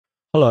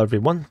Hello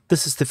everyone,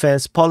 this is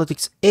Defense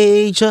Politics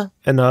Asia,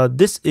 and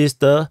this is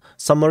the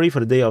summary for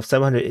the day of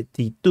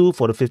 782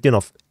 for the 15th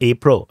of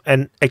April,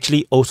 and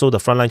actually also the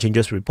Frontline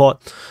Changes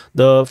report.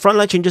 The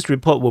Frontline Changes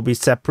report will be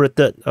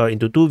separated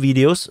into two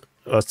videos,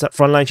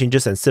 Frontline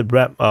Changes and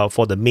SITREP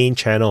for the main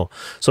channel.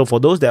 So for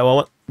those that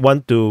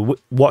want to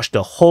watch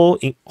the whole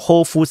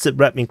full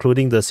SITREP,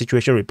 including the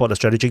situation report, the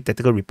strategic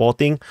tactical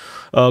reporting,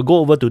 go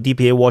over to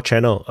DPA War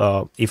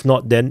channel. If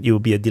not, then it will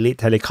be a delayed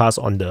telecast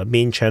on the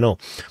main channel.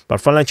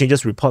 But Frontline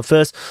Changes report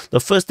first. The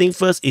first thing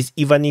first is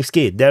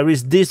Ivanivske. There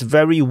is this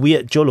very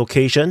weird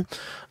geolocation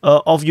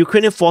of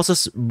Ukrainian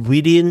forces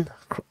within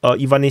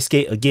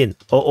Ivanivske again,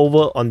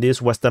 over on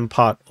this western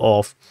part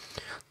of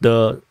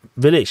the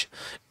village,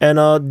 and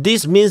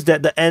this means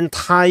that the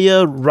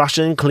entire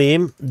Russian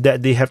claim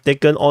that they have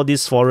taken all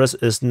these forests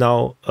is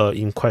now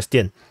in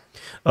question,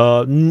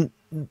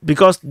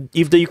 because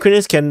if the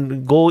Ukrainians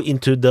can go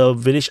into the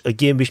village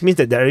again, which means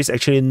that there is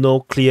actually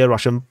no clear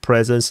Russian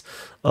presence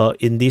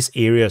in these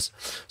areas.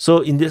 So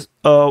in this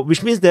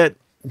which means that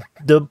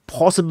the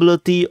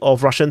possibility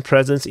of Russian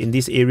presence in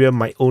this area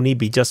might only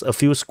be just a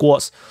few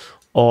squads,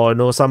 or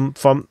some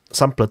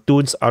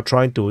platoons are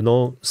trying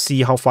to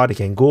see how far they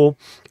can go,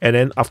 and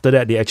then after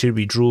that they actually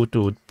withdrew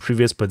to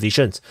previous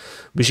positions,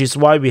 which is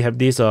why we have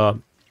this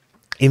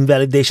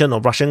invalidation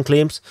of Russian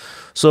claims.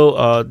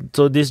 So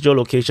this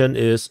geolocation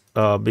is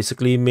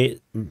basically made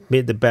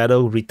the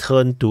battle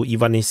return to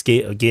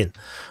Ivanivske again,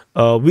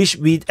 which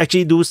we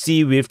actually do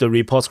see with the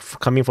reports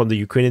coming from the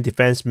Ukrainian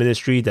Defense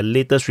Ministry. The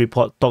latest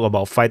report talk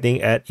about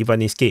fighting at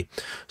Ivanivske.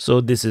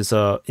 So this is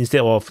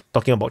instead of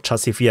talking about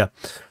Chasivia.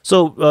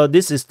 So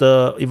this is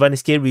the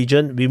Ivanivske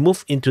region. We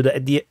move into the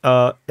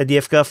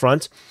Avdiivka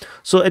Front.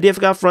 So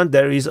Avdiivka Front,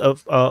 there is a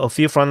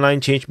few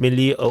frontline change,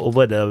 mainly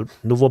over the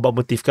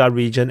Novobakhmutivka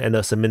region and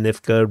the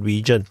Semenivka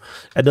region.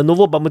 At the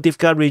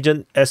Novobakhmutivka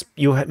region, as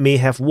you may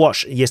have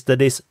watched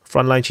yesterday's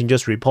frontline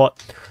changes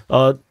report,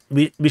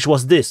 which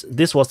was this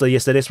was the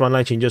yesterday's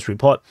frontline changes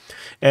report,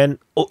 and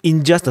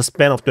in just a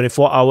span of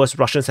 24 hours,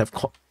 Russians have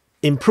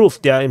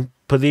improved their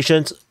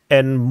positions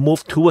and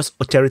moved towards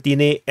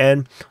Ocheretine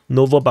and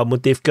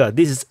Novobakhmutivka.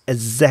 This is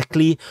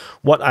exactly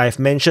what I have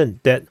mentioned,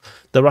 that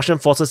the Russian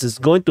forces is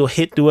going to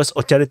head towards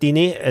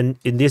Ocheretine and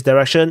in this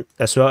direction,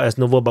 as well as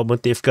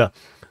Novobakhmutivka.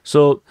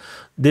 So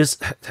this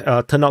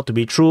turned out to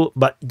be true,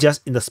 but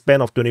just in the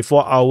span of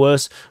 24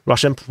 hours,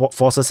 Russian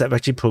forces have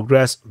actually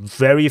progressed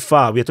very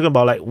far. We're talking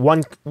about like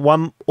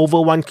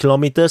over 1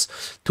 kilometers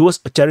towards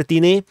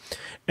Ocheretine,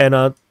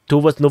 and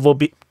towards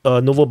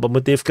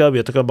Novobakhmutivka,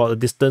 we're talking about a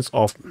distance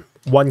of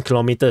 1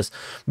 kilometers,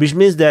 which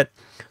means that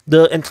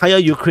the entire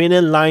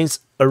Ukrainian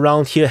lines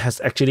around here has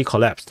actually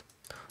collapsed.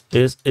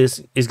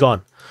 Is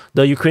gone.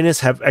 The Ukrainians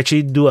have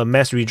actually do a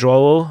mass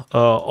withdrawal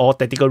or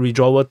tactical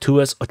withdrawal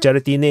towards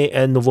Ocheretine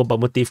and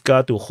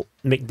Novobakhmutivka to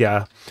make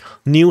their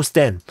new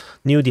stand,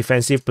 new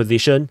defensive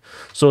position.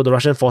 So the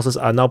Russian forces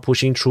are now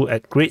pushing through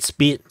at great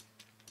speed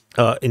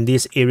in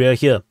this area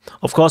here.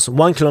 Of course,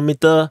 1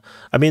 kilometer,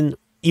 I mean,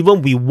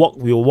 even we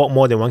will walk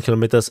more than 1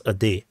 kilometers a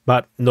day,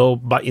 but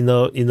in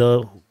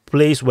a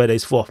place where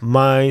there's full of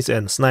mines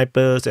and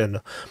snipers and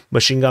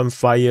machine gun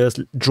fires,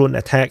 drone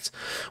attacks,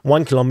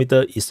 1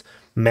 kilometer is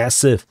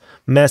massive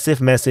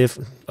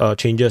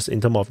changes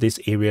in terms of this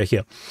area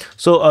here.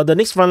 So the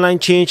next frontline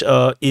change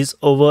is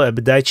over at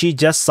Avdiivka,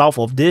 just south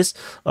of this.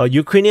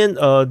 Ukrainian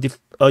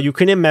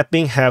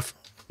mapping have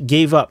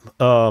gave up.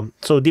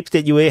 So Deep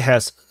State UA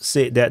has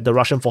said that the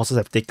Russian forces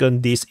have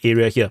taken this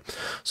area here.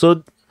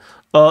 So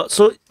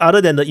other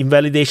than the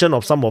invalidation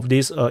of some of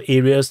these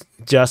areas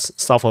just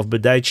south of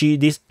Avdiivka,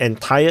 this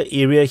entire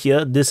area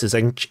here, this is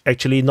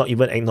actually not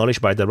even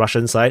acknowledged by the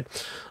Russian side,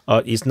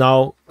 is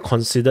now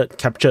considered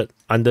captured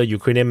under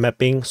Ukrainian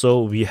mapping.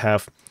 So we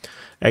have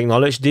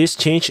acknowledged this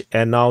change,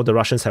 and now the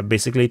Russians have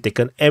basically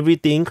taken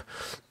everything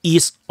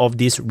east of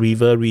this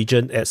river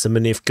region at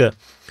Semenivka.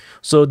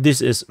 So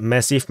this is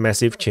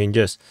massive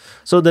changes.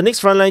 So the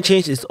next frontline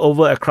change is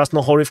over at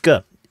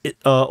Krasnohorivka.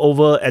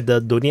 Over at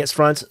the Donetsk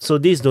Front. So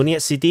this is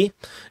Donetsk city,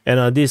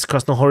 and this is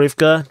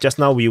Krasnohorivka. Just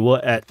now we were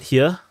at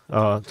here,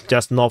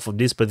 just north of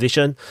this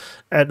position.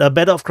 At the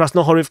Battle of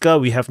Krasnohorivka,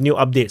 we have new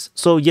updates.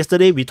 So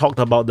yesterday we talked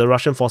about the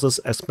Russian forces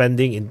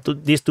expanding into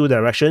these two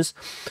directions.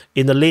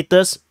 In the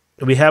latest,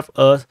 we have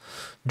a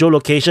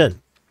geolocation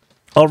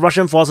of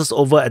Russian forces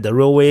over at the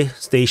railway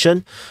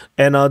station,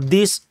 and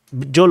this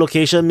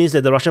geolocation means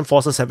that the Russian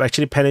forces have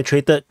actually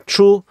penetrated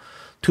through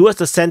towards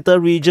the center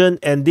region,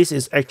 and this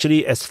is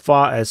actually as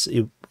far as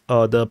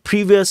the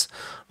previous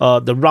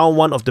the round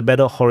one of the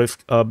Battle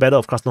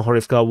of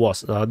Krasnohorivka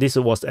was. This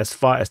was as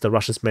far as the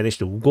Russians managed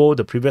to go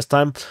the previous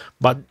time,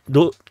 but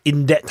though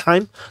in that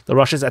time the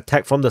Russians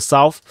attacked from the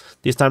south,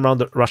 this time around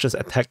the Russians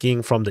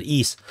attacking from the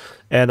east,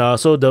 and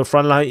so the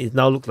front line is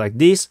now look like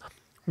this,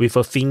 with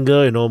a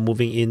finger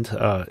moving in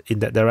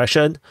that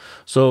direction.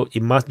 So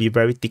it must be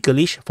very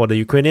ticklish for the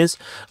Ukrainians.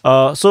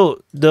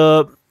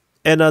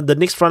 The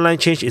next frontline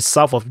change is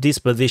south of this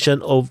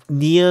position,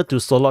 near to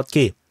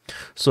Solodke.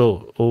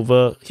 So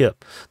over here,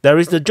 there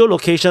is the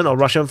geolocation of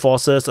Russian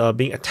forces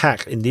being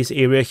attacked in this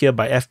area here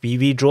by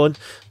FPV drone.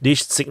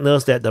 This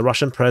signals that the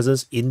Russian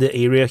presence in the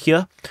area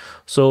here.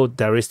 So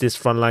there is this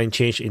frontline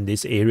change in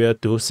this area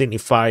to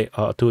signify,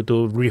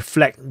 to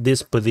reflect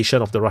this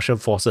position of the Russian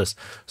forces.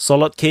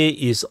 Solodke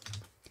is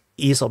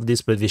east of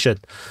this position.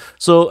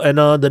 So, and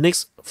the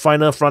next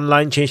final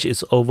frontline change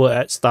is over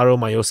at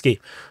Staromaiorske.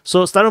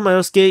 So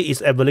Staromaiorske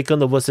is at Velika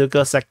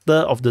Novobakhmutivka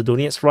sector of the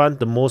Donetsk Front,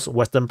 the most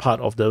western part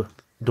of the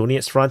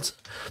Donetsk Front.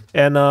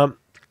 And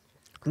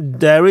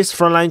there is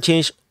frontline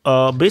change.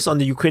 Based on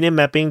the Ukrainian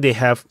mapping, they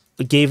have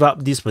gave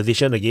up this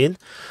position again.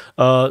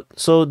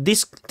 So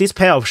this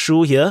pair of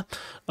shoe here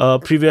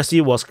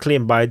previously was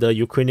claimed by the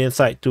Ukrainian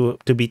side to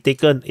be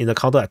taken in a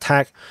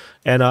counter-attack.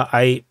 And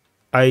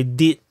I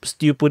did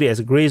still put it as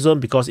a gray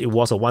zone because it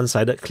was a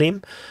one-sided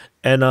claim.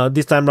 And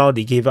this time round,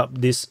 they gave up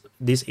this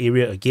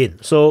area again.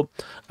 So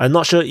I'm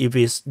not sure if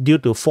it's due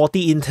to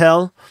faulty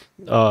intel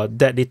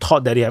that they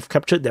thought that they have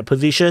captured that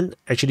position.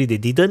 Actually, they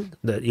didn't.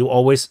 That it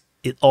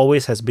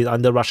always has been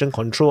under Russian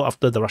control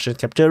after the Russians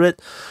capture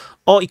it.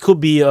 Or it could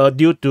be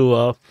due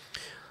to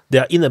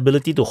their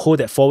inability to hold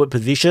that forward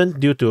position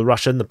due to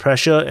Russian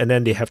pressure, and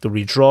then they have to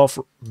withdraw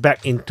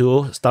back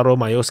into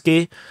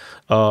Staromaiorske.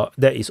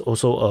 That is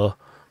also a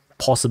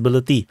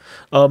possibility.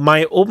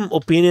 My own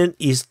opinion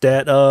is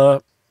that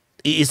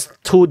it is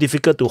too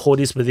difficult to hold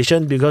this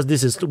position because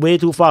this is way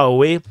too far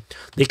away.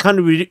 They can't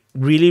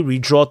really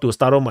withdraw to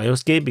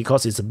Staromaiorske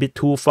because it's a bit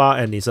too far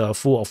and it's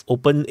full of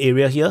open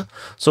area here.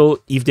 So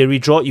if they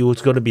withdraw,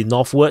 it's going to be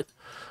northward,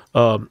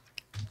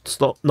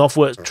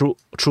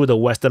 through the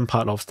western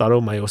part of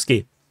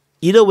Staromaiorske.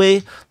 Either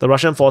way, the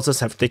Russian forces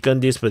have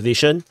taken this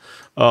position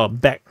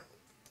back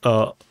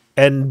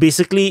and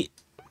basically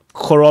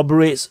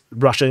corroborates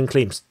Russian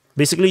claims.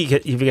 Basically,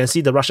 if you can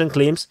see, the Russian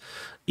claims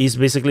is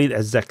basically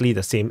exactly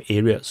the same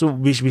area. So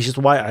which is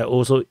why I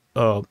also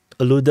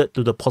alluded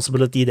to the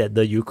possibility that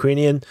the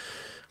Ukrainian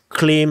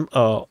claim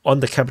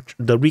on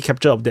the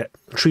recapture of that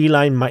tree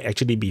line might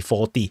actually be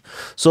faulty.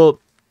 So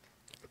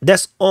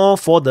that's all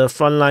for the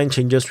frontline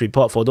changes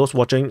report. For those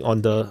watching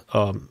on the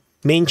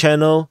main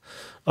channel,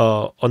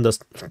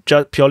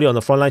 purely on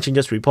the frontline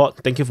changes report,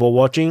 thank you for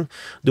watching.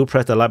 Do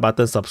press the like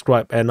button,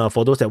 subscribe, and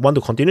for those that want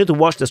to continue to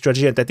watch the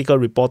strategy and tactical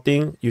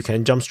reporting, you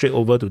can jump straight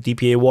over to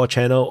DPA War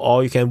channel,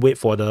 or you can wait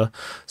for the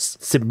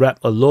SITREP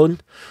alone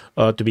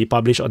to be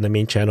published on the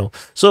main channel.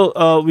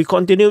 So we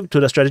continue to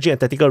the strategy and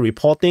tactical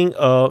reporting.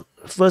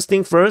 First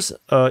thing first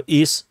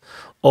is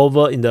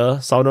over in the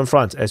southern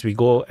front as we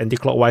go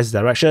anti-clockwise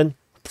direction.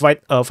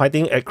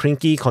 Fighting at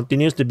Krinky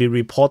continues to be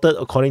reported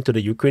according to the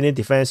Ukrainian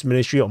Defense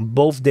Ministry on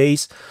both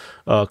days.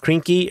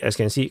 Krinky, as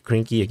you can see,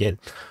 Krinky again.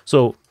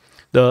 So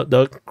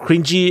the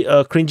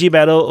cringy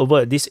battle over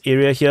at this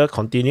area here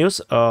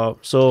continues.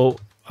 So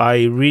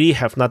I really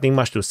have nothing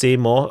much to say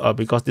more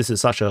because this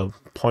is such a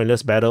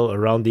pointless battle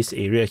around this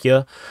area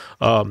here.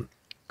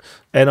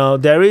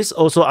 And there is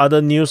also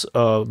other news.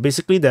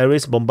 Basically, there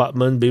is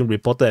bombardment being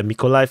reported at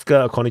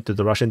Mykolaiivka, according to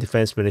the Russian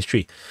Defense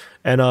Ministry.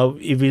 And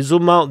if we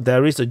zoom out,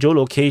 there is a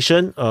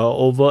geolocation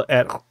over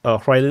at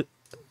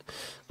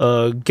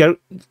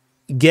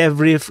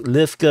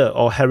Gavrivlivka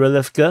or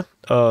Harelivka.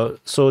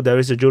 So there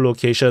is a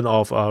geolocation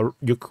of a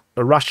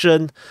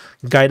Russian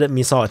guided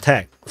missile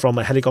attack from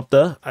a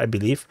helicopter, I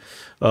believe,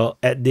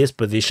 at this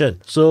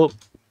position. So,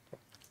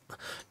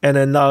 and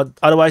then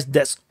otherwise,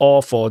 that's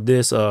all for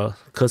this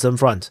Kherson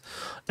Front.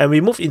 And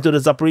we move into the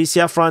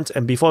Zaporizhzhia Front,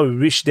 and before we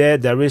reach there,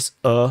 there is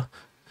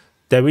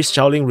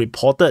shelling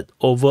reported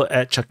over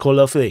at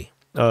Chekolove.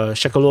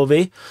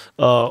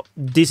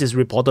 This is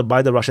reported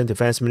by the Russian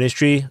Defense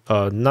Ministry.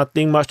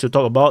 Nothing much to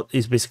talk about.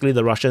 It's basically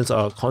the Russians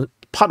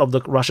part of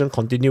the Russian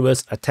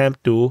continuous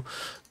attempt to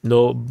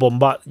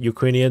bombard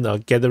Ukrainian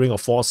gathering of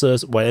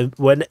forces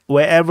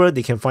wherever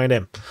they can find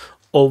them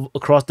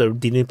across the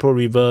Dnipro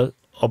River,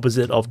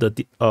 opposite of the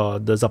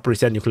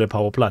Zaporizhzhia nuclear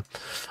power plant.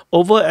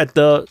 Over at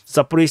the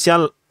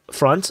Zaporizhzhia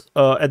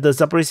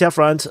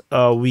Front,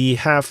 we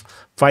have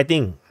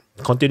fighting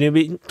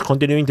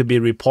continuing to be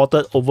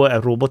reported over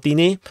at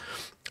Robotine.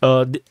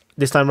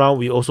 This time around,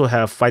 we also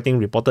have fighting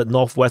reported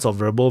northwest of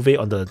Verbove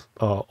on the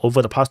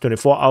over the past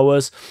 24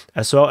 hours,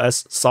 as well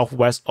as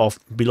southwest of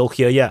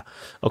Belokhyaya,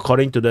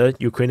 according to the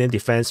Ukrainian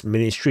Defense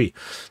Ministry.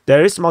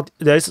 There is some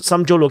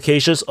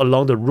geolocations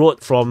along the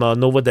road from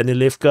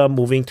Novobakhmutivka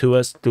moving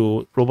towards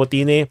to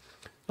Robotine.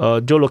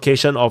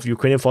 Geolocation of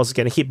Ukrainian forces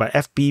getting hit by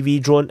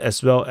FPV drone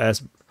as well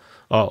as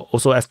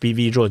also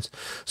FPV drones.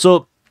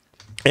 So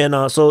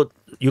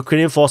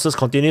Ukrainian forces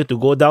continue to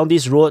go down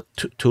this road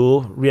to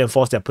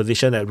reinforce their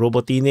position at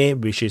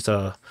Robotine, which is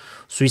a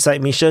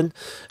suicide mission.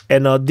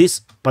 And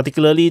this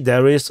particularly,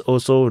 there is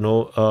also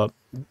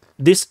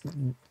this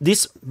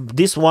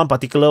one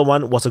particular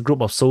one was a group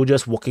of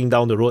soldiers walking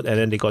down the road, and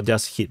then they got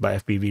just hit by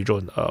FPV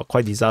drone.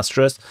 Quite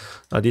disastrous.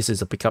 This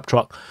is a pickup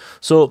truck.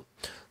 So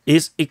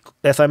as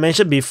I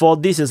mentioned before,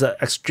 this is an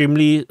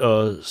extremely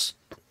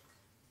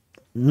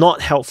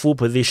not helpful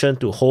position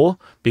to hold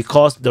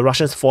because the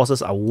Russian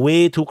forces are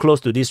way too close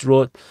to this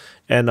road,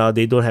 and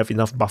they don't have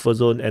enough buffer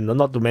zone. And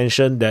not to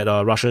mention that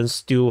Russians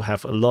still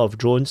have a lot of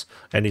drones,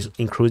 and it's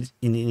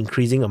in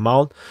increasing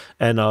amount.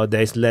 And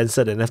there is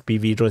Lancet and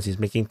FPV drones is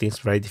making things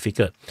very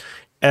difficult.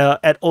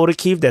 At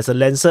Kharkiv, there's a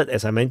Lancet,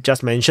 as I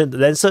just mentioned. The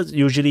Lancets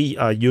usually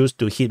are used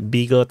to hit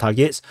bigger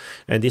targets,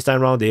 and this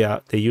time around they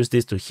use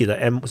this to hit a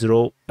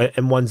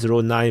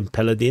M109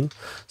 Paladin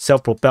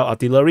self-propelled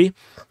artillery,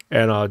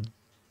 and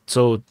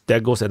so there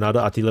goes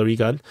another artillery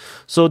gun.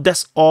 So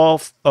that's all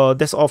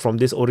from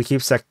this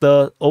Kharkiv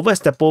sector. Over at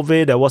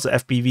Stepove, there was an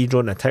FPV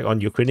drone attack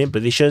on Ukrainian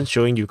positions,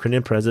 showing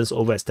Ukrainian presence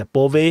over at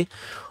Stepove.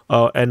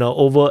 And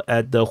over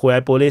at the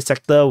Huaypole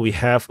sector, we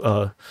have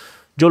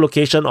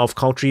geolocation of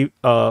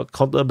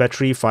counter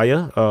battery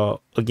fire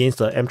against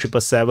the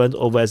M777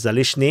 over at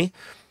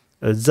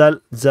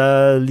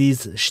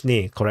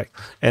Zalizhne, correct.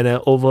 And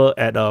over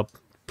at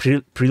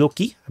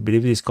Priloki, I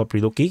believe it is called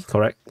Priloki,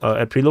 correct.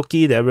 At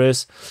Priloki, there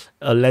is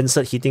a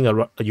Lancet hitting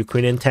a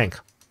Ukrainian tank.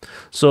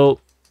 So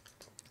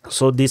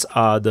these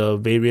are the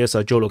various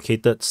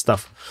geolocated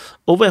stuff.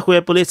 Over at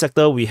Huaypole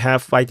sector, we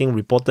have fighting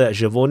reported at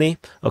Zhevone,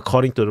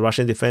 according to the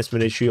Russian Defense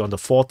Ministry, on the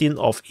 14th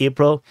of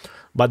April.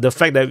 But the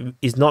fact that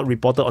it's not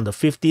reported on the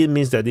 15th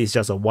means that it's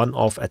just a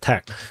one-off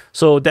attack.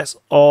 So that's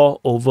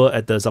all over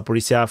at the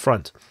Zaporizhzhia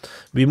Front.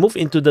 We move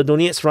into the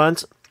Donetsk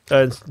Front.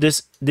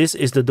 This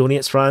is the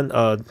Donetsk Front.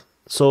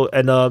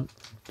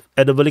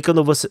 At the Velika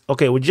Novosibirsk,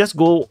 okay, we just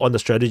go on the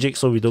strategic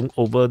so we don't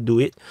overdo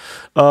it.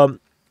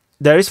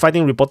 There is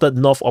fighting reported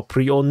north of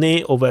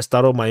Prione over at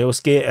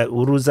Staromaiorske at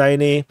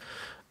Uruzhaine,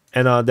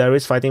 and there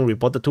is fighting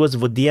reported towards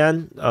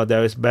Vodian.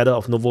 There is battle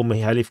of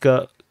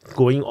Novobakhmutivka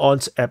going on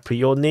at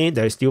Prione.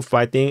 There is still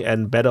fighting,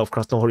 and battle of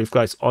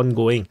Krasnohorivka is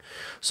ongoing.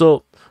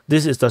 So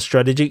this is the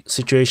strategic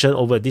situation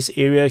over this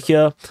area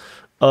here.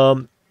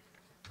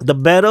 The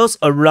battles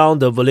around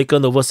the Velika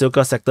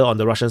Novosibirsk sector on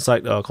the Russian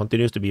side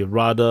continues to be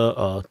rather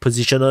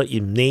positional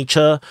in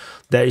nature.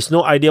 There is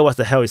no idea what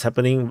the hell is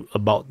happening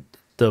about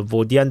the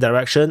Vodian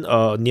direction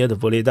near the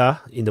Voleda,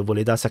 in the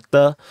Voleda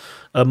sector.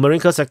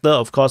 Marinka sector,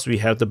 of course, we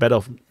have the battle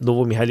of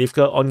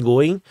Novobakhmutivka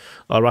ongoing.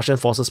 Russian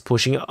forces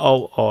pushing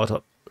out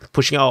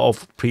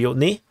of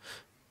Prione.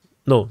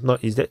 No,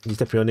 not is that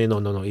Prione?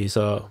 No. It's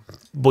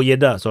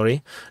Boyeda,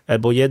 sorry.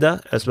 At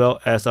Boyeda, as well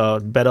as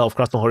battle of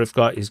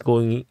Krasnohorivka is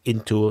going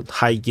into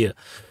high gear.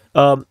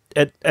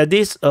 At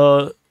this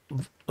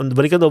on the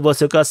Velika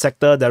Novosibirsk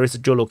sector, there is a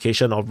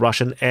geolocation of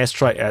Russian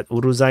airstrike at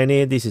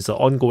Uruzhaine. This is an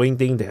ongoing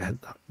thing that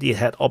it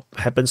had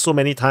happened so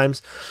many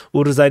times.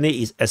 Uruzhaine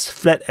is as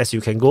flat as you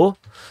can go,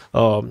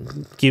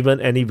 given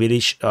any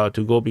village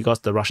to go, because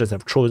the Russians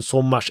have thrown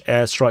so much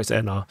airstrikes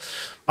and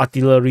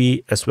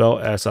artillery as well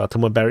as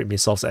thermobaric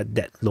missiles at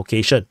that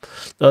location.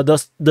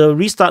 The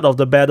restart of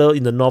the battle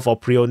in the north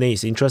of Prione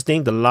is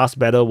interesting. The last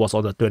battle was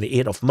on the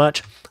 28th of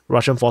March.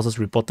 Russian forces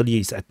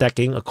reportedly is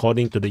attacking,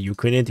 according to the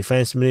Ukrainian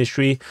Defense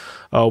Ministry.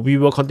 We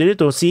will continue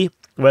to see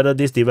whether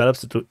this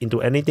develops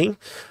into anything.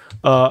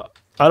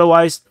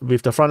 Otherwise,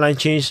 with the frontline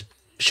change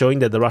showing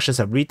that the Russians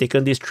have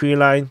retaken this tree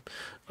line,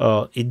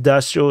 it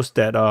does shows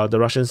that the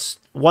Russians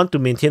want to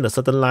maintain a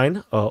certain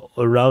line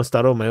around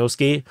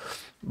Staromaiorske,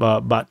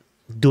 but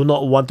do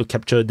not want to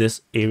capture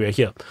this area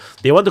here.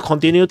 They want to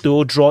continue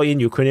to draw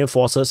in Ukrainian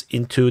forces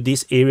into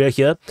this area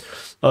here.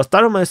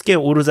 Staromaiorske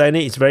and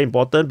Uruzhaine is very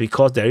important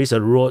because there is a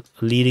road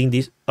leading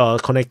this,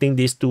 connecting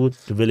these two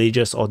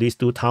villages or these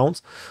two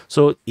towns.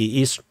 So it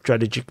is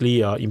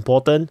strategically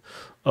important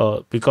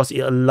because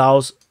it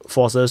allows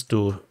forces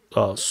to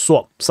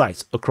swap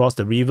sides across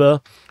the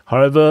river.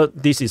 However,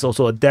 this is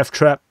also a death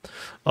trap.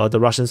 The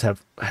Russians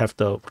have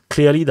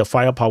clearly the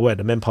firepower and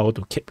the manpower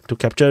to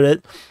capture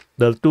it.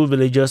 The two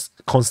villages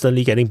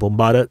constantly getting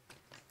bombarded.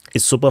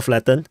 It's super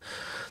flattened.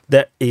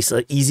 That is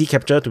an easy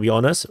capture, to be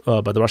honest,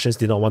 but the Russians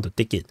did not want to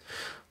take it.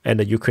 And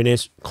the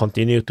Ukrainians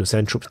continue to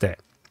send troops there.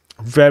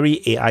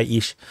 Very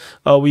AI-ish.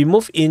 We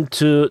move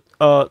into...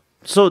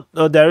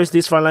 there is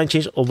this frontline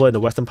change over in the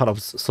western part of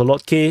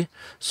Solodke,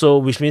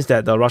 which means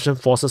that the Russian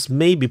forces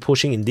may be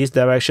pushing in this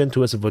direction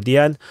towards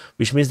Vodian,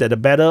 which means that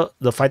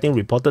the fighting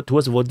reported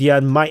towards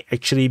Vodian might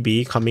actually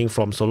be coming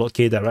from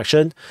Solodke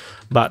direction.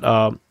 But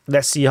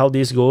let's see how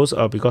this goes,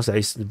 because there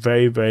is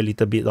very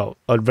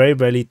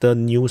little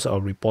news or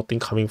reporting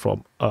coming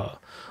from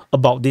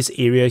about this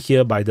area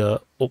here by the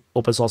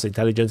open source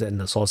intelligence and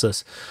the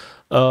sources.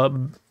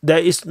 There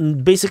is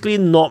basically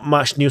not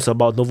much news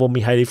about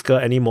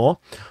Novobakhmutivka anymore.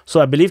 So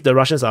I believe the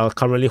Russians are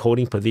currently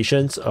holding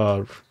positions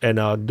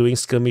and doing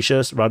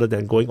skirmishes rather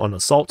than going on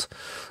assault.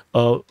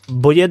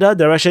 Boyeda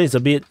direction is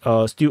a bit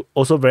still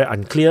also very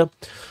unclear.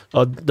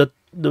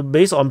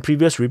 Based on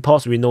previous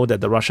reports, we know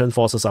that the Russian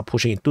forces are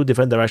pushing in two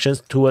different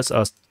directions towards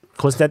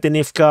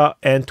Konstantinivka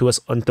and towards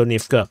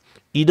Antonivka.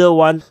 Either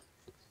one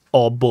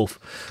or both.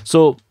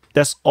 So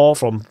that's all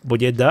from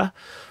Boyeda.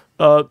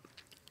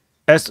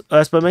 As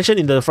per mentioned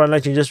in the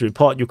Frontline Changes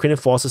report, Ukrainian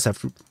forces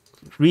have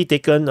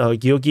retaken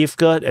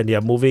Georgievka, and they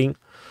are moving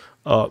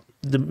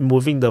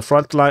moving the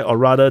front line, or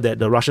rather that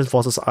the Russian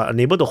forces are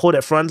unable to hold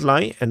that front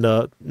line, and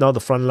now the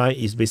front line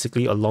is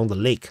basically along the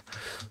lake.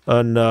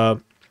 And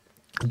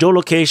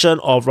geolocation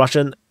of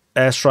Russian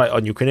airstrike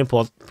on Ukrainian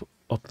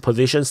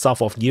position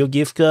south of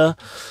Avdiivka,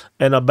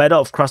 and a battle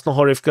of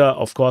Krasnohorivka,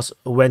 of course,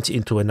 went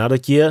into another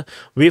gear,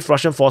 with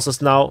Russian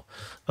forces now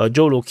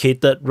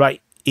geolocated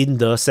right in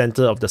the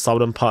center of the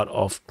southern part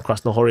of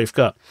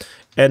Krasnohorivka.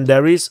 And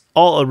there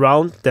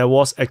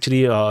was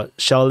actually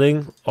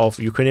shelling of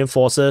Ukrainian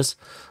forces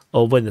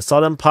over in the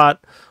southern part.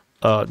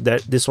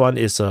 This one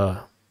is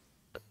a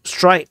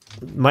strike,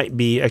 might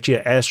be actually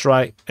an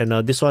airstrike, and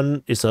this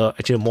one is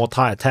actually a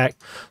mortar attack.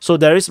 So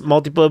there is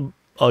multiple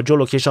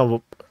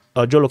geolocation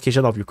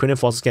of Ukrainian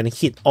forces getting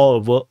hit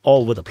all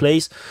over the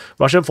place.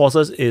 Russian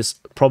forces is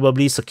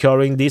probably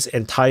securing this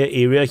entire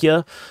area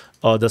here,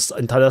 the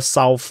entire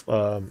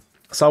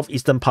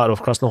southeastern part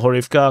of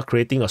Krasnohorivka,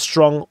 creating a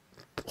strong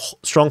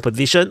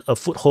position, a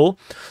foothold,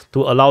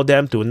 to allow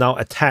them to now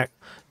attack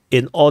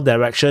in all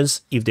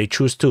directions if they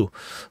choose to.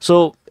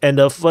 So, and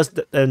the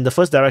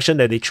first direction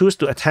that they choose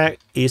to attack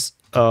is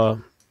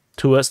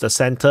towards the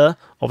center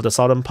of the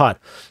southern part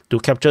to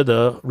capture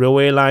the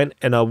railway line,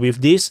 and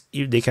with this,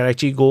 they can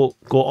actually go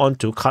on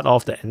to cut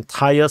off the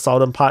entire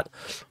southern part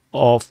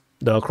of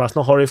the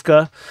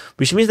Krasnohorivka,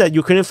 which means that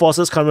Ukrainian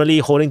forces currently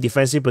holding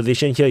defensive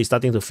position here is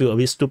starting to feel a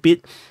bit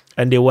stupid,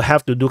 and they will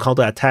have to do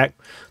counter-attack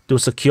to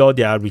secure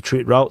their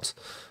retreat routes.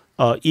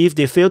 If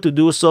they fail to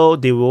do so,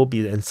 they will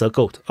be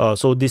encircled.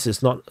 So this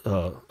is not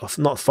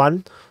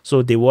fun.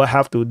 So they will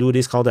have to do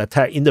this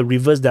counter-attack in the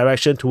reverse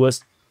direction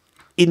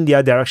in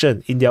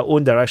their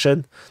own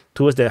direction,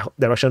 towards the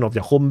direction of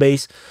their home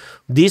base.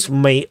 This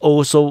may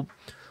also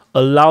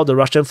allow the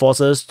Russian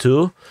forces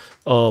to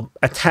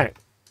attack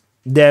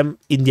them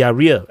in their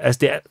rear. As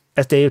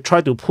they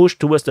try to push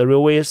towards the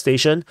railway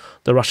station,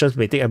 the Russians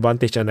may take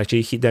advantage and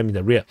actually hit them in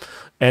the rear,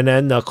 and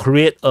then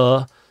create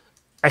a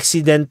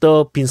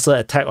accidental pincer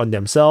attack on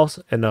themselves,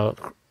 and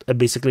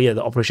basically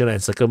the operational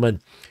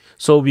encirclement.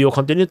 So we will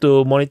continue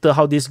to monitor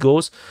how this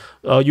goes.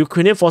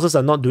 Ukrainian forces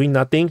are not doing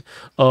nothing.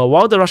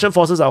 While the Russian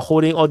forces are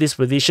holding all these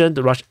positions,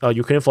 the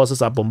Ukrainian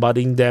forces are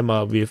bombarding them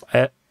with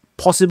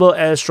possible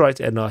airstrikes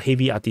and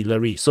heavy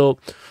artillery. So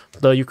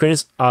the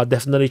Ukrainians are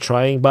definitely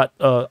trying, but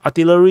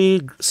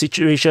artillery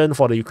situation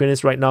for the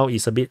Ukrainians right now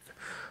is a bit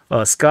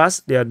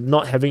scarce. They are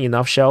not having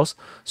enough shells.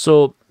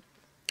 So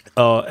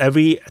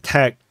every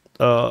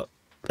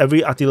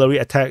artillery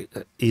attack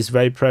is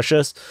very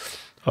precious.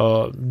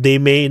 They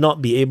may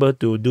not be able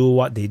to do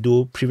what they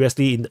do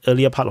previously in the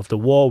earlier part of the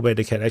war, where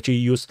they can actually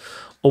use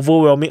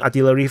overwhelming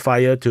artillery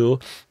fire to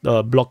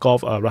block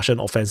off a Russian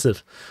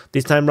offensive.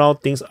 This time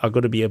round, things are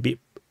going to be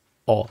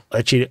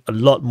actually a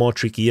lot more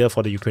trickier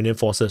for the Ukrainian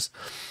forces.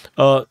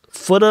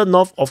 Further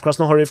north of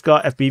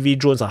Krasnohorivka, FPV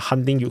drones are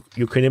hunting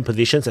Ukrainian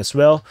positions as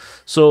well.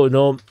 So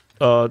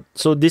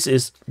so this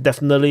is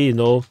definitely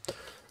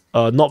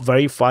not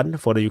very fun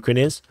for the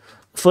Ukrainians.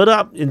 Further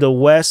up in the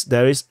west,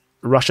 there is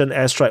Russian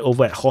airstrike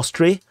over at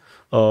Hostre,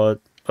 a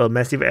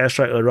massive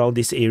airstrike around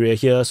this area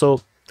here.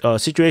 So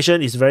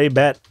situation is very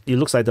bad. It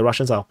looks like the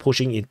Russians are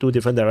pushing in two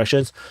different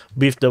directions.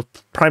 With the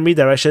primary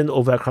direction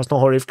over at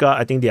Krasnohorivka,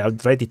 I think they are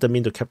very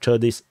determined to capture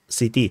this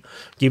city,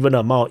 given the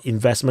amount of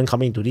investment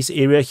coming into this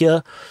area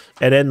here.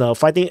 And then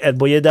fighting at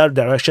Boyeda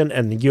direction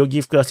and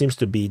Georgievka seems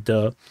to be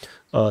the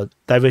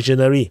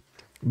diversionary,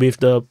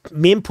 with the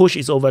main push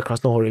is over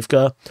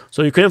Krasnohorivka.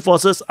 So Ukrainian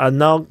forces are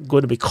now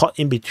going to be caught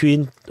in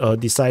between,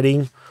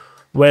 deciding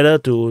whether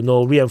to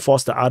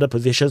reinforce the other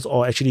positions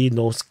or actually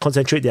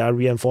concentrate their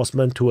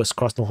reinforcement towards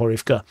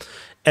Krasnohorivka.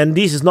 And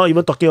this is not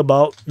even talking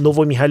about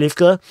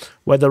Novobakhmutivka,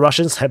 where the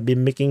Russians have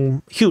been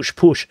making huge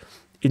push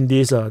in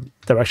this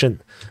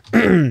direction.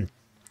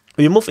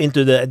 We move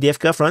into the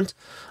Avdiivka Front.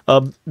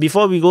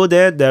 Before we go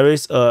there, there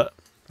is a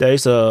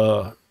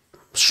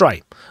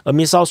strike, a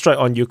missile strike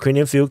on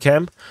Ukrainian field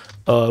camp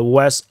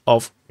west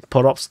of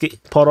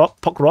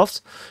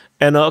Pokrovsk,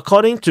 and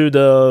according to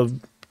the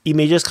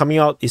images coming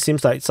out, it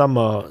seems like some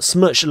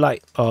smirch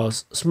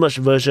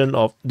version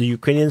of the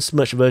Ukrainian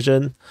smirch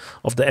version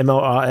of the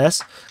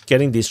MLRS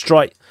getting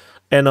destroyed.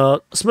 And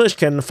smirch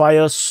can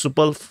fire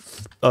super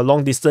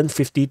long distance,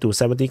 50 to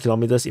 70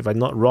 kilometers if I'm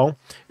not wrong,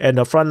 and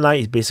the front line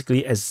is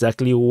basically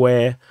exactly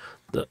where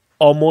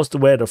almost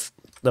where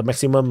the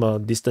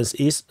maximum distance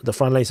is. The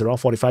front line is around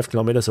 45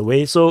 kilometers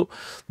away. So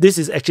this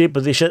is actually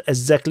positioned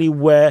exactly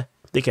where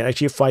they can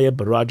actually fire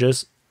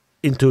barrages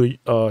into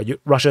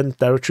Russian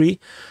territory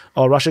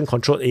or Russian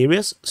controlled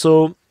areas.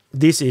 So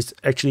this is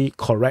actually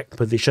correct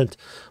positioned,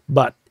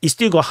 but it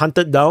still got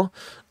hunted down,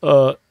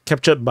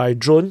 captured by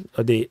drone.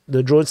 The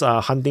drones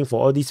are hunting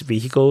for all these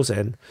vehicles,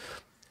 and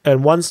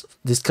once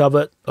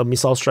discovered, a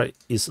missile strike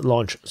is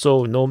launched.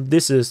 So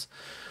this is,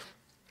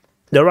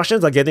 the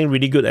Russians are getting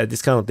really good at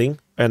this kind of thing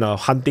and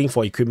hunting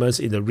for equipments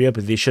in the rear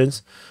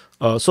positions.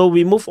 So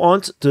we move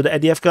on to the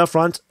Avdiivka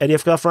Front.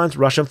 Avdiivka Front,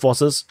 Russian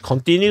forces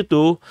continue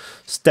to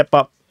step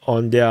up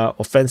on their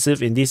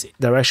offensive in this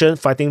direction.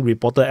 Fighting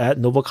reported at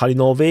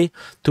Novobakhmutivka,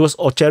 towards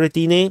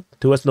Ocheretine,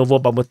 towards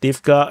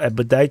Novobakhmutivka, at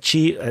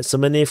Badaichi, at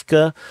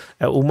Semenivka,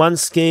 at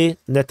Umanske,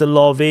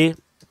 Netelove,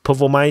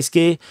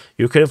 Pervomaiske.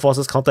 Ukrainian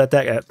forces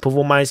counterattack at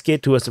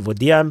Pervomaiske towards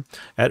Vodian,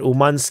 at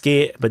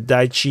Umanske,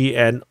 Badaichi,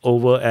 and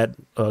over at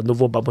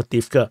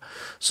Novobakhmutivka.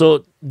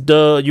 So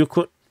the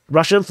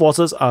Russian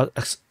forces are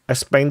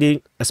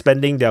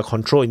expanding their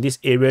control in this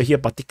area here,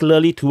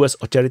 particularly towards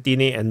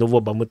Ocheretine and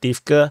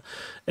Novobakhmutivka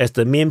as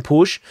the main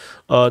push.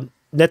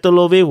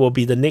 Netelove will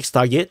be the next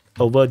target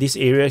over this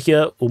area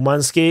here.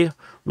 Umanske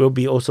will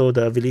be also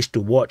the village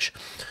to watch.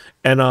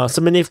 And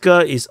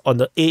Semenivka is on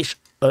the edge,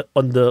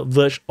 on the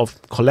verge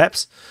of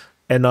collapse,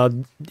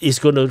 and it's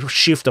going to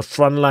shift the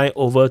front line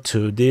over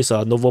to this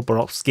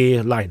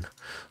Novobakhmutivka line.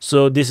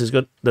 So this is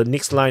good. The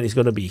next line is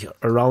going to be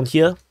around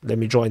here. Let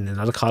me draw in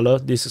another color.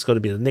 This is going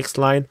to be the next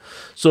line.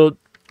 So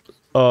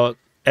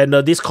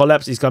this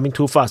collapse is coming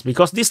too fast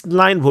because this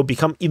line will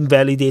become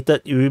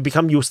invalidated. It will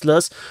become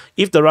useless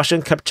if the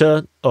Russian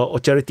capture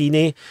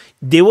Ocheretine.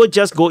 They will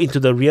just go into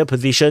the rear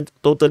position,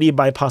 totally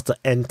bypass the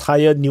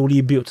entire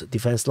newly built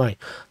defense line.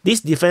 This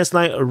defense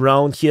line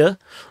around here,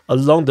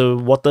 along the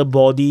water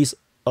bodies,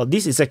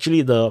 this is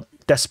actually the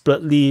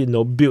desperately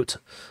built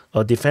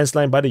defense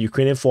line by the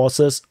Ukrainian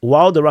forces,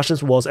 while the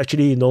Russians was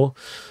actually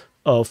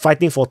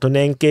fighting for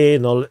Tonenke,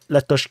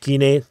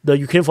 Letoshkine. The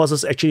Ukrainian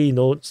forces actually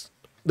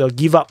they'll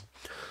give up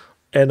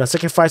and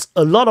sacrifice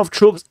a lot of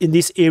troops in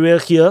this area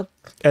here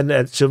and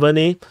at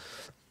Cheverne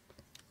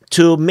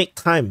to make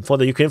time for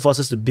the Ukrainian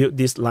forces to build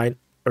this line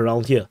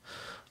around here.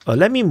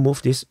 Let me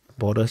move this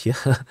border here.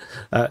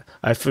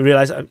 I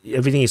realize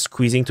everything is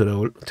squeezing to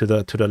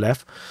the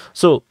left.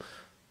 So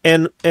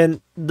and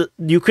the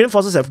Ukrainian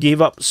forces have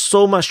gave up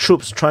so much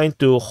troops trying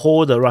to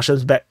hold the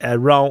Russians back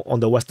around on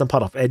the western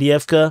part of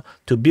Avdiivka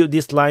to build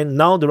this line.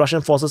 Now the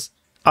Russian forces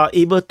are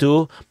able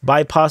to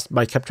bypass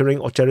by capturing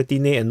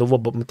Ocheretine and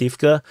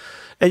Novobakhmutivka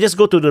and just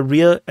go to the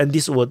rear, and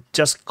this will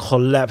just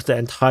collapse the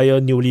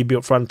entire newly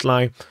built front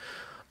line.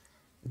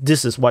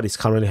 This is what is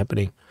currently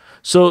happening.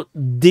 So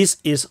this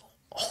is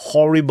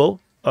horrible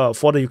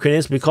for the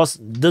Ukrainians because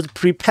the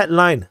prepared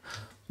line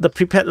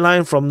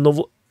from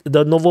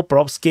the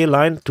Novobakhmutivka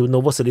line to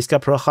Novosibirsk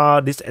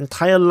Praha, this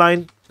entire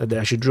line that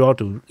I should draw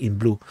in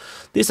blue,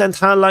 this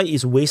entire line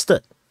is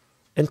wasted,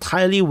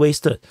 entirely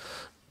wasted,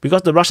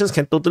 because the Russians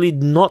can totally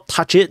not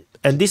touch it.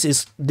 And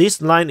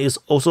this line is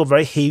also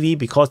very heavy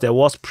because there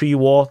was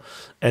pre-war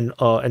and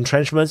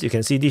entrenchments. You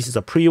can see this is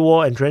a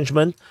pre-war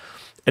entrenchment,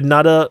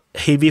 another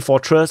heavy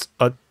fortress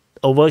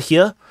over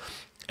here,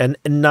 and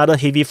another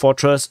heavy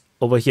fortress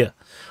over here.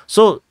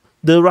 So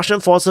the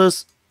Russian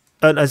forces,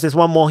 and there's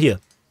one more here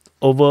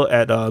over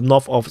at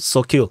north of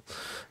Sokil.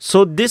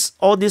 So this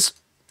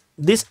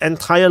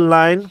entire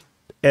line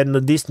and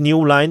this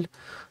new line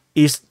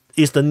is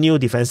the new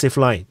defensive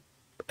line.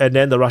 And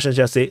then the Russians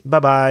just say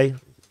bye-bye,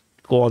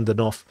 go on the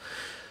north.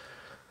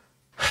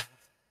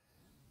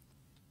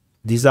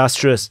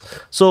 Disastrous.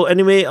 So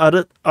anyway,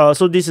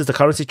 so this is the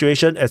current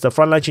situation. As the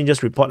frontline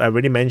changes report I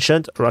already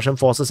mentioned, Russian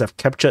forces have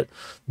captured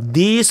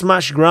this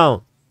much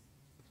ground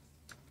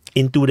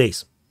in 2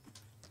 days.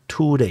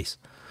 2 days.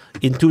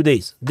 In 2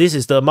 days. This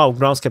is the amount of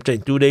grounds captured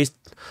in 2 days.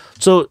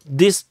 So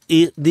this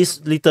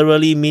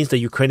literally means the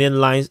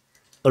Ukrainian lines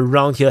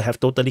around here have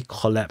totally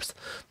collapsed.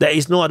 There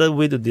is no other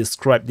way to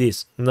describe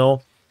this.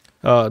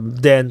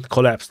 Then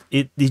collapsed.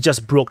 It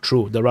just broke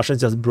through. The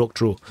Russians just broke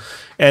through,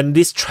 and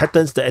this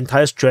threatens the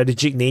entire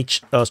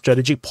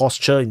strategic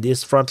posture in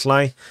this front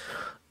line.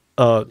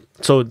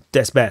 So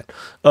that's bad.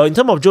 In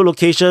terms of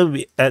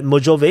geolocation, at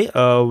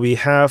Mojove, we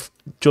have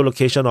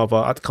geolocation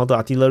of counter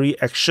artillery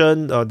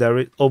action. There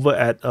is over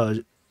at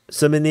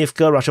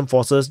Semenivka, Russian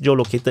forces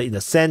geolocated in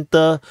the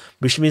center,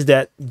 which means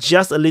that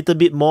just a little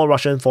bit more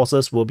Russian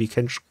forces will be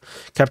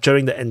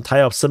capturing the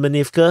entire of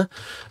Semenivka,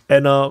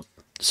 and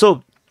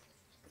so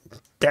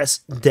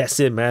that's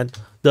it, man.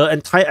 The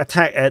entire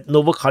attack at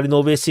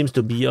Novobakhmutivka seems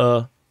to be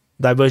a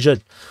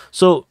diversion.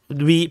 So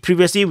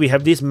previously we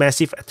have this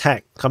massive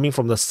attack coming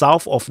from the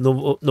south of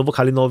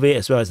Novobakhmutivka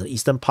as well as the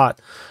eastern part,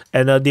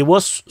 and they were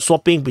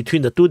swapping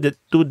between the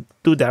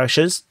two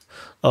directions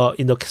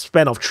in the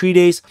span of 3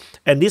 days,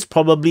 and this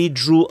probably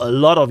drew a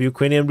lot of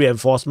Ukrainian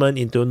reinforcement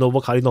into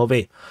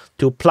Novobakhmutivka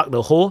to plug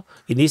the hole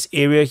in this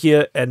area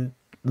here, and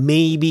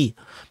maybe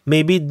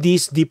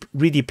this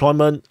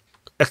redeployment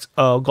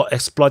got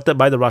exploited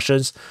by the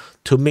Russians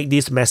to make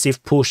this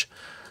massive push,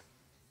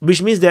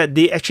 which means that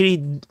they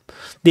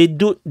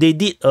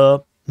did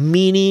a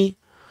mini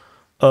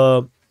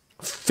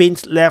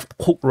feint left,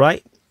 hook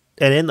right,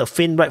 and then a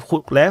feint right,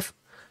 hook left.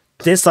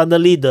 Then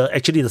suddenly the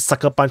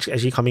sucker punch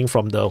actually coming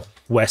from the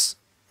west.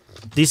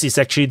 This is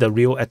actually the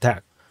real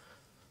attack.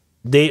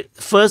 They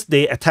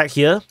attack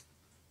here,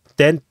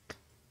 then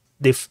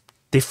they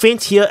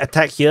feint here,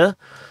 attack here,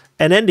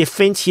 and then they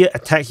feint here,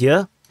 attack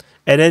here.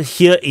 And then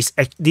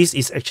this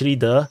is actually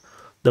the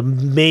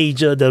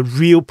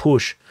real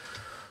push.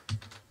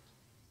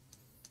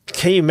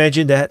 Can you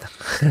imagine that?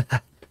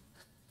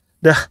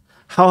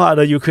 How are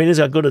the Ukrainians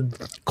are going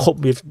to cope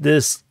with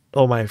this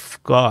Oh my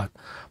God.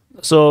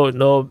 So,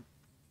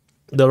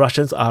 the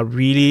Russians are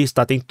really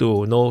starting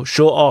to,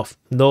 show off.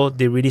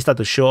 They really start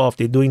to show off.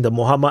 They're doing the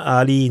Muhammad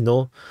Ali,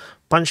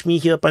 punch me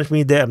here, punch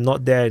me there, I'm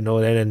not there,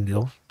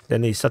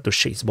 then they start to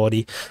shake his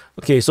body.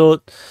 Okay,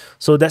 so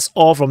that's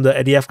all from the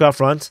Avdiivka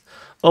Front.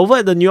 Over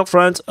at the New York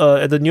Front,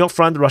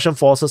 Russian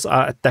forces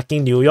are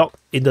attacking New York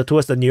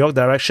towards the New York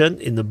direction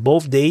in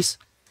both days.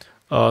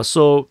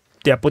 So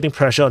they are putting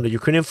pressure on the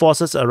Ukrainian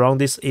forces around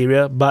this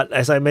area. But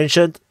as I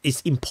mentioned,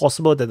 it's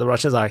impossible that the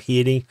Russians are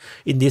heading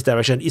in this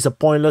direction. It's a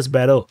pointless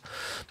battle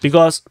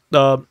because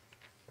so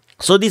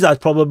these are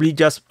probably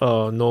just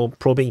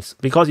probings.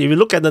 Because if you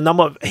look at the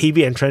number of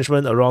heavy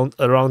entrenchment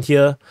around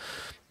here,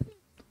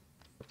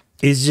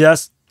 it's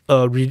just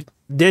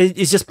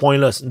it's just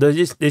pointless.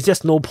 There's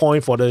just no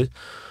point for the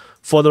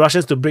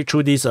Russians to break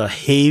through this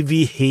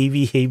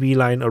heavy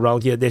line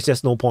around here. There's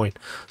just no point.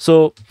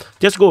 So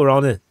just go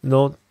around it.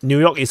 New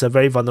York is a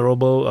very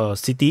vulnerable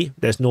city.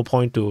 There's no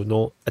point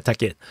to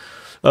attack it.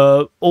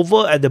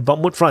 Over at the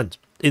Bakhmut Front,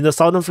 in the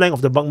southern flank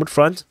of the Bakhmut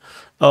Front,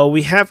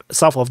 we have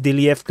south of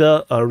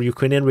Dilievka, a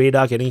Ukrainian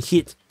radar getting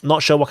hit.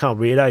 Not sure what kind of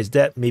radar is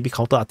that. Maybe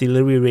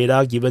counter-artillery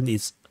radar, given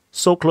it's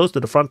so close to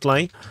the front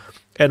line.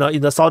 And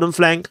in the southern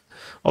flank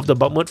of the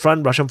Bakhmut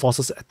Front, Russian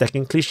forces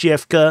attacking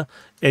Klishchiivka,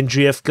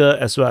 Andriivka,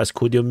 as well as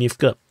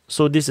Kupyansk.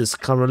 So this is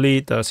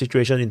currently the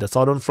situation in the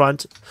southern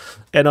front.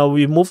 And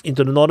we move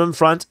into the northern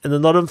front. In the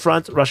northern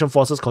front, Russian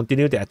forces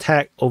continue their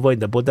attack over in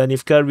the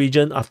Bodanivka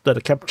region after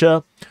the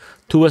capture.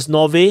 Towards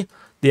Novi,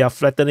 they are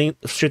threatening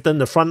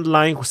the front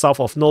line south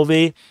of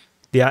Novi.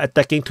 They are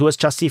attacking towards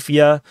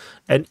Chasivya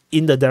and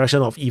in the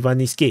direction of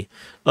Ivanivske.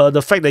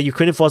 The fact that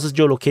Ukrainian forces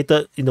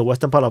geolocated in the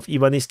western part of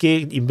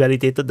Ivanivske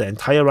invalidated the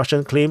entire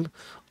Russian claim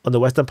on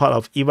the western part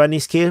of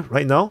Ivanivske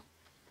right now.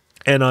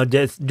 And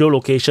there's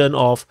geolocation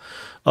of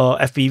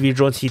FPV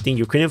drones hitting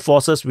Ukrainian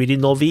forces within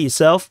Novi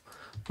itself,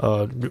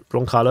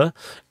 wrong color,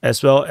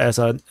 as well as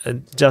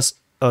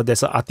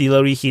there's an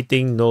artillery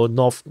hitting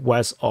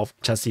northwest of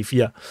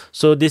Chasivya.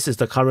 So this is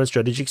the current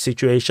strategic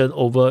situation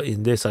over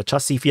in this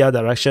Chasivya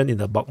direction in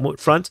the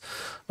Bakhmut Front.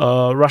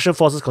 Russian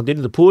forces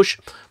continue to push,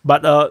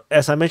 but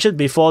as I mentioned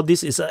before,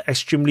 this is an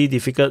extremely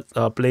difficult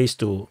place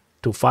to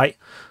fight.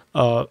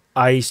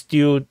 I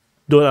still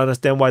don't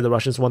understand why the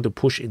Russians want to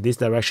push in this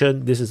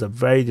direction. This is a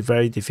very,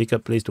 very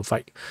difficult place to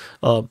fight.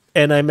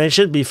 And I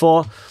mentioned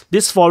before,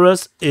 this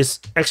forest is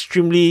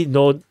extremely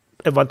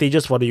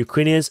advantageous for the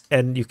Ukrainians,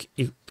 and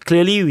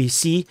clearly we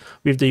see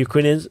with the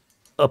Ukrainians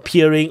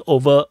appearing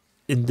over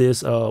in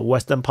this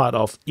western part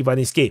of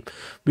Ivanivske,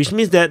 which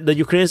means that the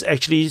Ukrainians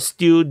actually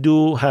still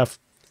do have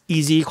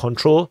easy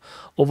control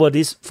over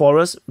this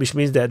forest, which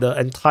means that the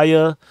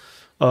entire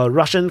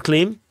Russian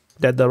claim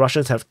that the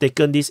Russians have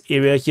taken this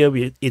area here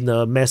in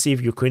a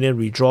massive Ukrainian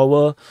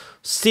withdrawal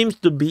seems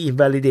to be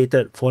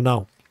invalidated for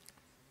now.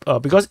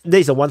 Because there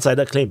is a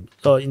one-sided claim.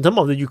 In terms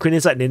of the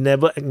Ukrainian side, they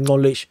never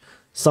acknowledge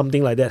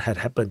something like that had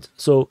happened.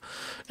 So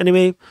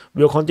anyway,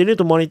 we'll continue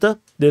to monitor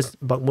this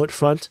Bakhmut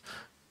Front.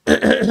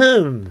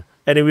 And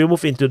then we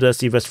move into the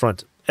Siversk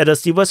Front. At the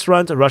Siversk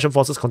Front, Russian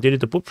forces continue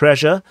to put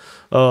pressure.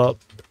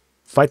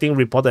 Fighting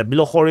reported at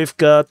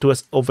Bilohorivka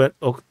towards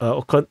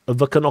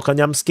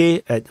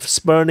Verkhnokanyamske at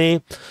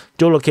Sperne,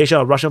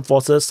 geolocation of Russian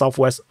forces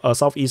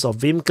southeast of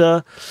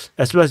Vimka,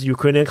 as well as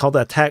Ukrainian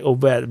counterattack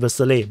over at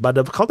Vasily. But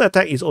the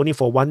counterattack is only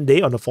for one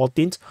day on the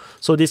 14th,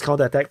 so this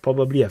counterattack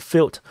probably have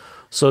failed.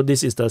 So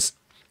this is the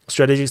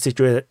strategic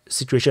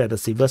situation at the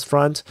Siversk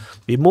Front.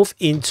 We move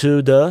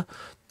into the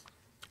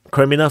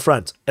Kreminna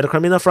Front. At the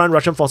Kreminna Front,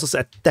 Russian forces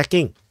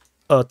attacking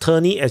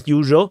Terny as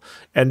usual,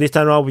 and this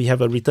time around we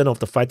have a return of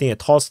the fighting at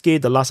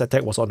Torske. The last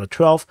attack was on the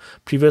 12th.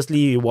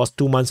 Previously, it was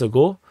 2 months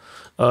ago.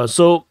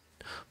 So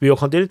we will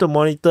continue to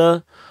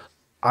monitor.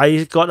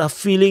 I got a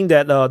feeling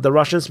that the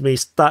Russians may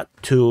start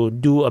to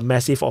do a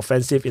massive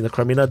offensive in the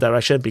Kreminna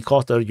direction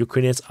because the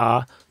Ukrainians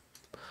are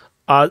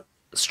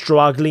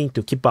struggling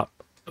to keep up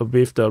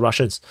with the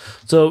Russians.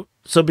 So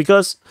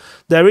because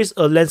there is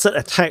a lancet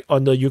attack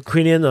on the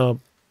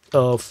Ukrainian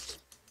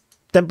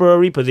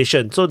temporary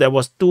position. So there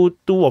was two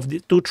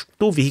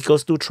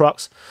vehicles, two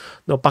trucks,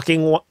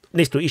 parking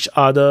next to each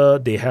other.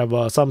 They have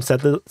some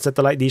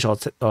satellite dish or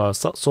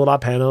solar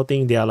panel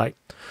thing. They are like,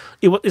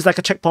 it's like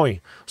a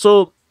checkpoint.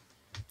 So,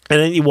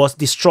 and then it was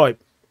destroyed.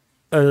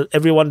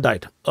 Everyone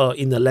died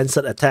in the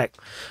lancet attack.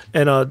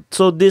 And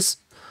so this,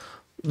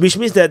 which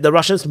means that the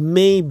Russians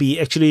may be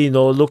actually,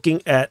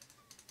 looking at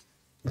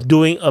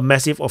doing a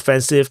massive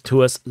offensive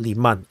towards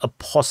Liman, a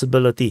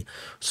possibility.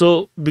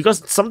 So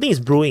because something is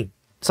brewing.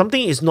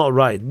 Something is not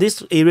right.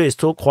 This area is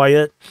so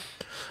quiet,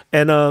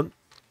 and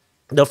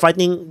the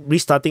fighting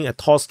restarting at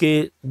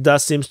Torske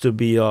does seems to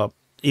be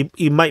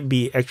it might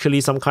be actually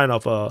some kind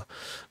of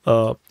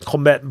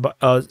combat,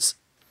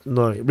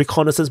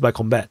 reconnaissance by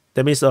combat.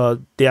 That means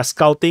they are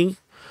scouting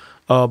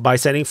by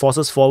sending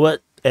forces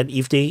forward, and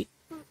if they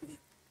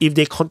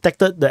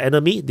contacted the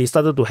enemy, they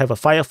started to have a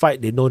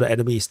firefight, they know the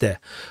enemy is there.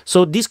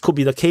 So this could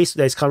be the case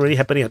that is currently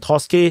happening at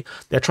Torske.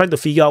 They're trying to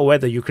figure out where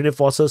the Ukrainian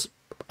forces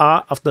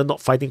are after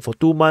not fighting for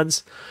 2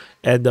 months,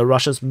 and the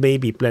Russians may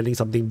be planning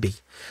something big.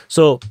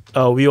 So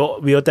we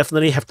will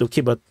definitely have to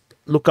keep a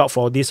lookout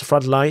for this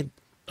front line,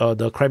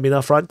 the Kreminna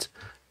Front,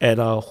 and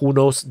who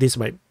knows, this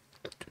might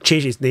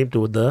change its name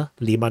to the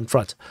Liman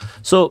Front.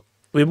 So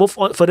we move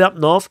on further up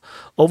north.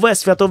 Over at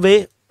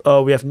Svatove,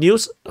 we have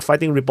news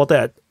fighting reported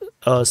at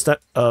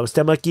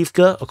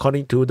Semenivka,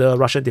 according to the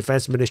Russian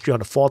Defense Ministry on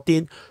the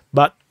 14th,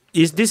 but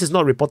this is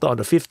not reported on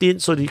the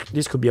 15th, so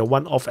this could be a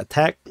one-off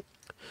attack.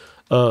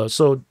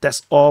 So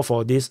that's all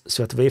for this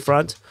Svatove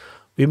Front.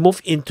 We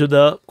move into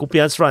the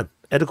Kupyansk Front.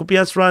 At the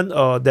Kupyansk Front,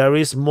 there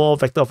is more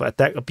vector of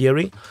attack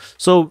appearing.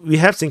 So we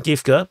have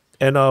Semenivka,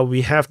 and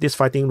we have this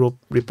fighting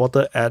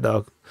reported at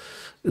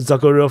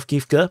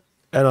Zaporizhzhia.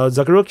 And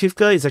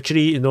Zaporizhzhia is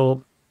actually,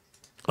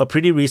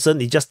 pretty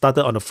recent. It just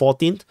started on the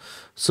 14th.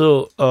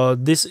 So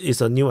this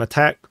is a new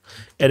attack.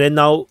 And then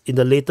now in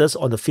the latest,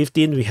 on the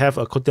 15th, we have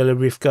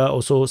Kharkiv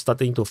also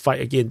starting to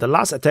fight again. The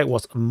last attack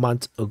was a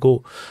month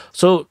ago.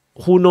 So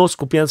who knows,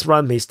 Kupyansk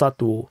Front may start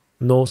to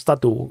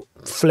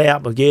flare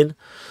up again.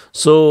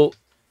 So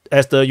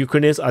as the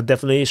Ukrainians are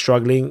definitely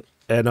struggling,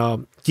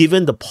 and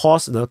given the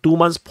pause, the 2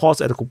 months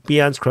pause at the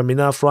Kupyansk,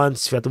 Kreminna Front,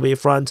 Svatove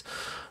Front,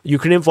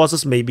 Ukrainian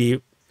forces may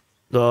be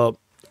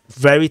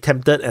very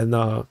tempted and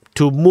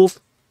to move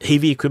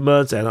heavy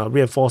equipment and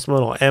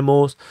reinforcement or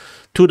ammo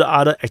to the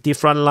other active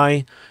front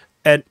line.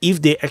 And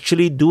if they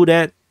actually do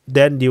that,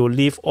 then they will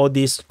leave all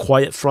these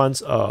quiet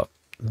fronts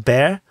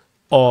bare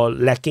or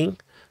lacking,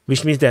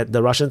 which means that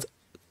the Russians,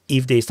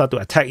 if they start to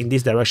attack in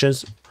these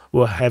directions,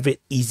 will have it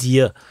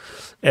easier.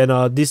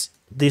 And this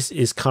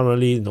is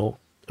currently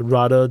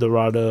rather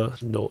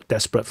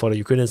desperate for the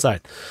Ukrainian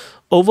side.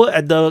 Over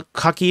at the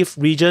Kharkiv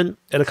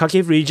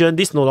region,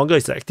 this no longer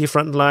is the active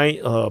front line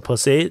per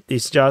se.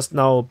 It's just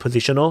now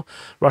positional.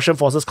 Russian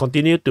forces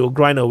continue to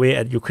grind away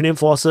at Ukrainian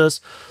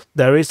forces.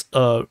 There is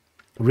a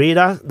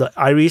radar, the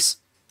Iris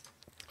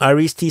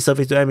T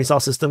surface-to-air missile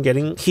system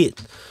getting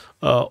hit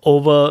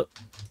over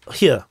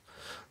here.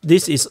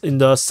 This is in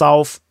the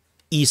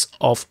southeast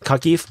of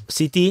Kharkiv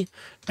city,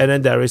 and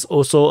then there is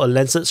also a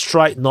Lancet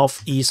strike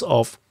northeast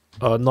of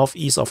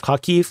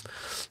Kharkiv.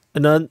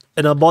 And then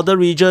in the border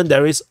region,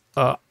 there is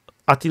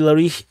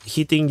artillery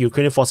hitting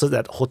Ukrainian forces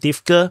at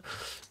Avdiivka,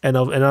 and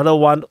another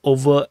one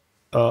over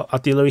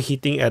artillery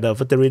hitting at a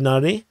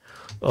veterinary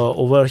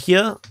over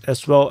here,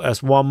 as well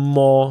as one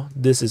more.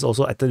 This is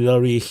also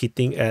artillery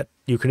hitting at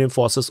Ukrainian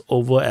forces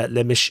over at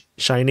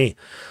Lemishchine.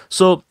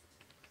 So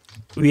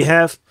we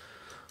have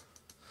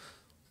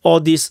all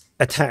these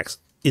attacks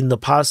in the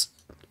past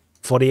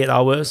 48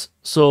 hours.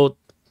 So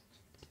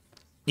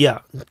yeah,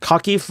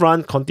 Kharkiv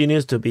Front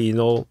continues to be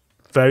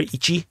very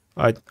itchy.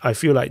 I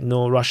feel like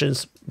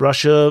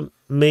Russia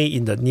may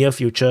in the near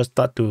future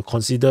start to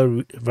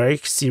consider very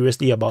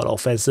seriously about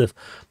offensive.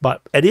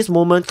 But at this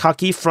moment,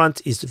 Kharkiv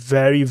Front is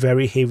very,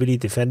 very heavily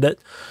defended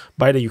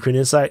by the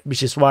Ukrainian side,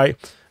 which is why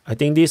I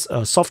think this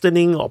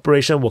softening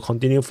operation will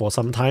continue for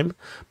some time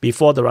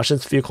before the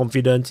Russians feel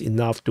confident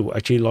enough to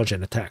actually launch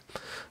an attack.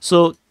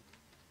 So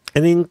I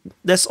think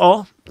that's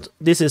all.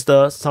 This is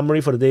the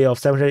summary for the day of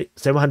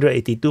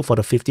 782 for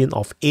the 15th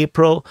of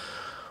April.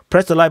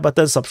 Press the like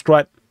button,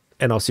 subscribe,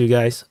 and I'll see you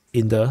guys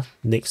in the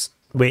next.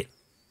 Wait,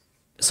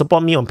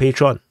 support me on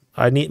Patreon.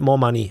 I need more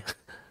money.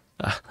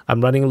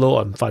 I'm running low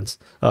on funds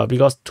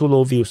because too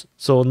low views,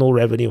 so no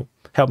revenue.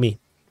 Help me.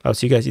 I'll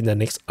see you guys in the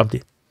next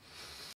update.